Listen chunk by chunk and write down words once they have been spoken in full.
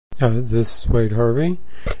This is Wade Harvey.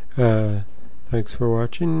 Thanks for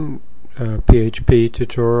watching PHP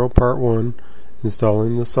tutorial part 1,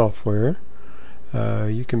 installing the software.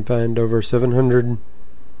 You can find over 700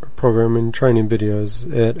 programming training videos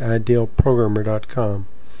at idealprogrammer.com.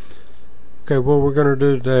 Okay, what we're going to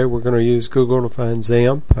do today, we're going to use Google to find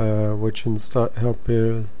XAMPP, which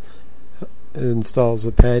installs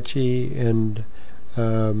Apache and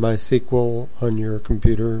MySQL on your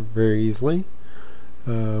computer very easily.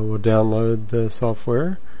 We'll download the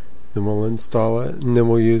software, then we'll install it, and then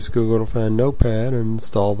we'll use Google to find Notepad and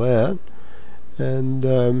install that, and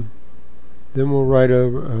then we'll write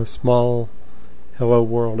a small Hello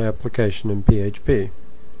World application in PHP.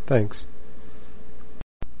 Thanks.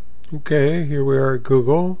 Okay, here we are at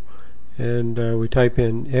Google, and we type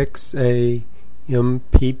in XAMPP.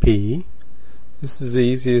 This is the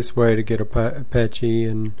easiest way to get Apache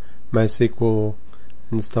and MySQL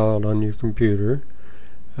installed on your computer.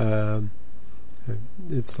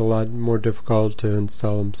 It's a lot more difficult to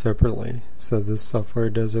install them separately, so this software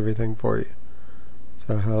does everything for you.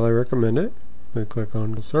 So I highly recommend it. We click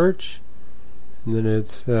on search, and then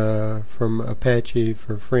it's from Apache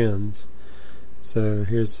for Friends. So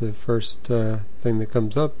here's the first thing that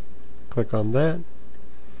comes up. Click on that,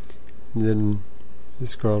 and then you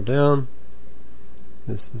scroll down.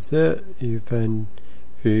 This is it. You find,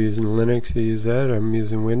 if you're using Linux, you use that. I'm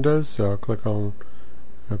using Windows, so I'll click on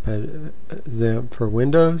XAMPP for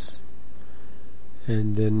Windows,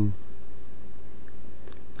 and then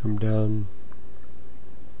come down,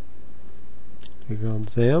 click on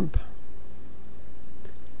XAMPP,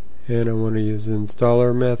 and I want to use the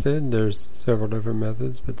installer method. There's several different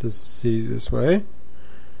methods, but this is the easiest way.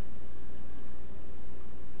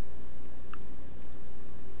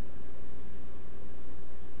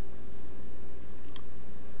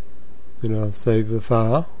 Then I'll save the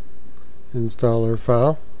file, installer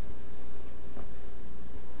file.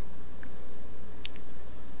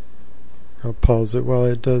 I'll pause it while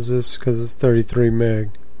it does this because it's 33 meg.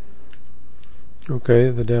 Okay,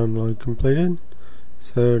 the download completed.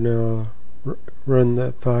 So now I'll run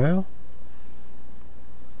that file.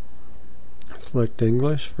 Select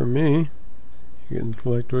English for me. You can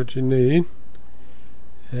select what you need.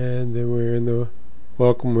 And then we're in the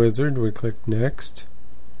welcome wizard. We click next.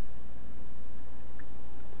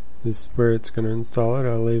 This is where it's going to install it.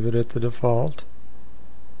 I'll leave it at the default.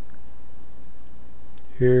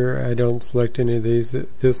 Here I don't select any of these.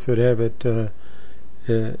 This would have it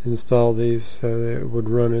install these so that it would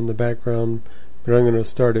run in the background, but I'm going to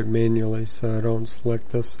start it manually, so I don't select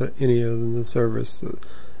this any other than the service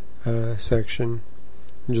section.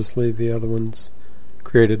 And just leave the other ones.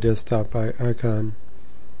 Create a desktop icon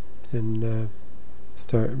and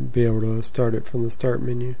be able to start it from the start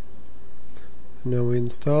menu. Now we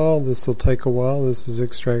install. This will take a while. This is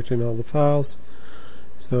extracting all the files,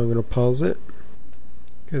 so I'm going to pause it.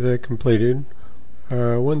 Okay, that completed.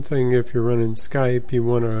 One thing, if you're running Skype, you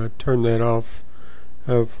want to turn that off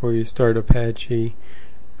before you start Apache,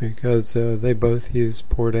 because they both use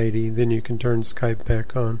port 80. Then you can turn Skype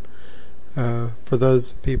back on. For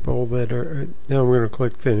those people that are, now I'm going to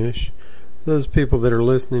click finish. For those people that are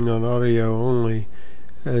listening on audio only,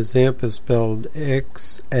 XAMPP is spelled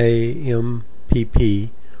XAMPP,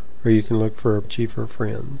 or you can look for Apache for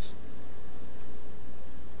Friends.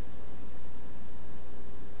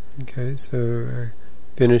 Okay, so I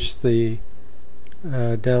finish the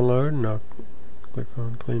download, and I'll click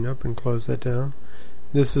on clean up and close that down.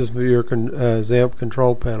 This is your XAMPP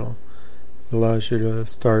control panel. It allows you to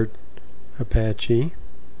start Apache,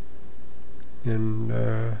 and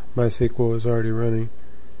MySQL is already running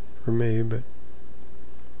for me, but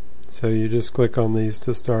so you just click on these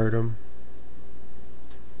to start them.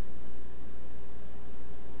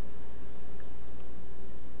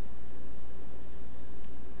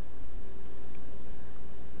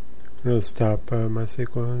 I'm going to stop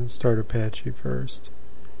MySQL and start Apache first.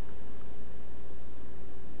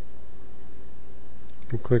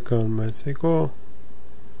 And click on MySQL.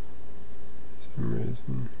 For some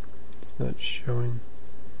reason it's not showing.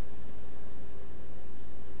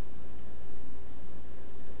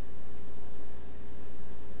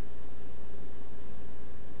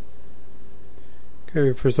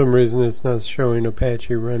 Okay, for some reason it's not showing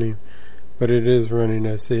Apache running, but it is running.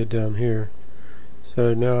 I see it down here.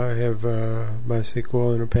 So now I have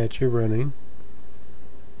MySQL and Apache running.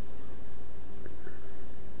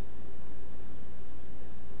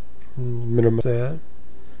 Minimize that.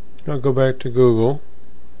 And I'll go back to Google.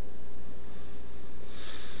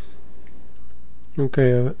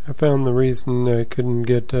 Okay, I found the reason I couldn't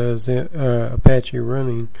get Apache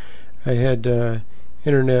running. I had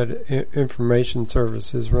Internet Information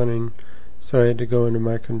Service is running, so I had to go into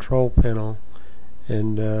my control panel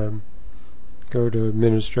and go to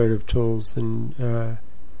Administrative Tools and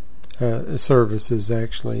Services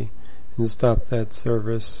actually, and stop that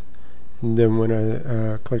service. And then when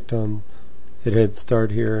I clicked on it, had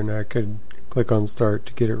Start here, and I could click on Start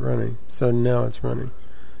to get it running. So now it's running.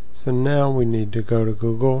 So now we need to go to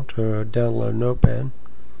Google to download Notepad.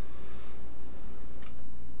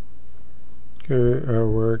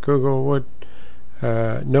 We're at Google.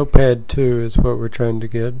 Notepad 2 is what we're trying to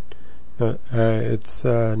get. It's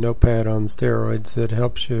Notepad on steroids that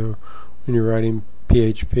helps you when you're writing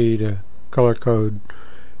PHP to color code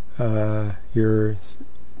your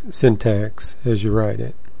syntax as you write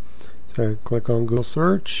it. So click on Google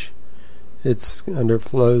Search. It's under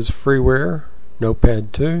Flows Freeware,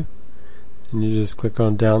 Notepad 2, and you just click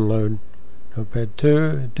on Download Notepad 2.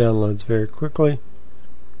 It downloads very quickly.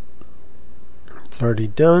 It's already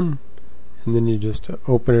done, and then you just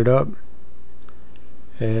open it up,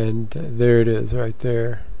 and there it is right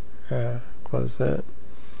there. Close that,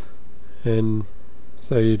 and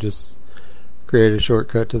so you just create a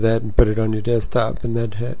shortcut to that and put it on your desktop, and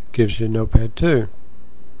that gives you Notepad 2.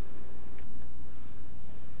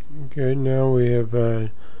 Okay, now we have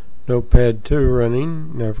Notepad 2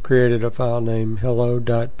 running, and I've created a file named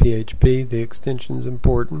hello.php. The extension is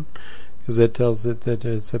important because it tells it that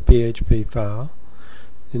it's a PHP file.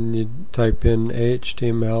 And you type in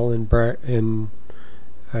HTML and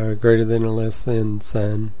greater than or less than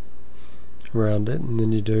sign around it, and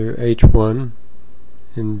then you do H1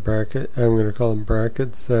 in bracket. I'm going to call them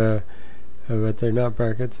brackets, but they're not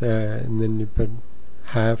brackets. And then you put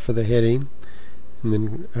hi for the heading, and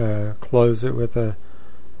then close it with a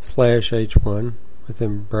 /H1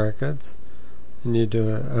 within brackets. Then you do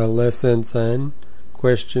a less than sign,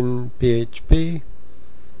 question PHP,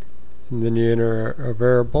 and then you enter a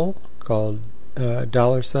variable called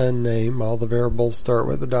 $name. All the variables start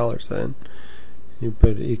with a $. You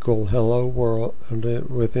put equal hello world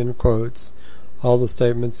within quotes. All the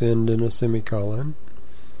statements end in a semicolon.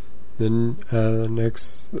 Then the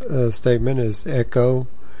next statement is echo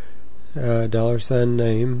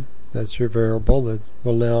 $name. That's your variable that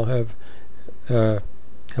will now have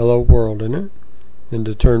hello world in it. Then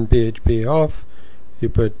to turn PHP off, you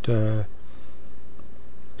put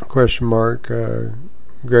question mark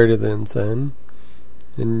greater than sign,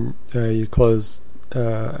 and you close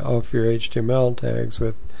off your HTML tags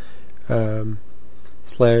with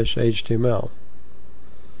 /HTML,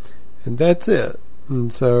 and that's it.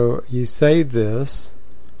 And so you save this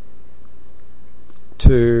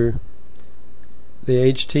to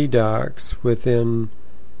the htdocs within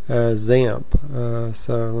XAMPP.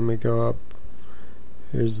 So let me go up.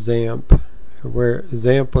 Here's XAMPP, where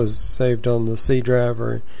XAMPP was saved on the C drive,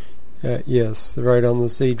 or yes, right on the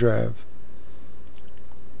C drive.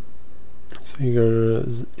 So you go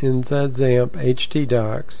to inside XAMPP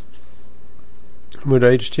htdocs. What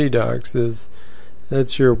htdocs is,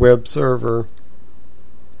 that's your web server,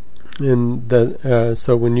 and that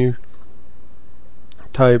so when you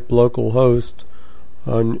type localhost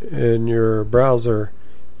in your browser,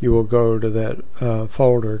 you will go to that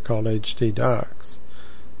folder called htdocs.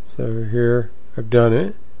 So here I've done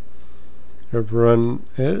it. I've run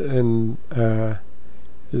it, and I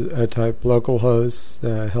type localhost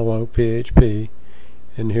hello PHP,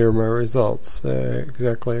 and here are my results,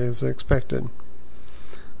 exactly as expected.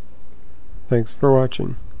 Thanks for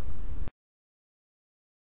watching.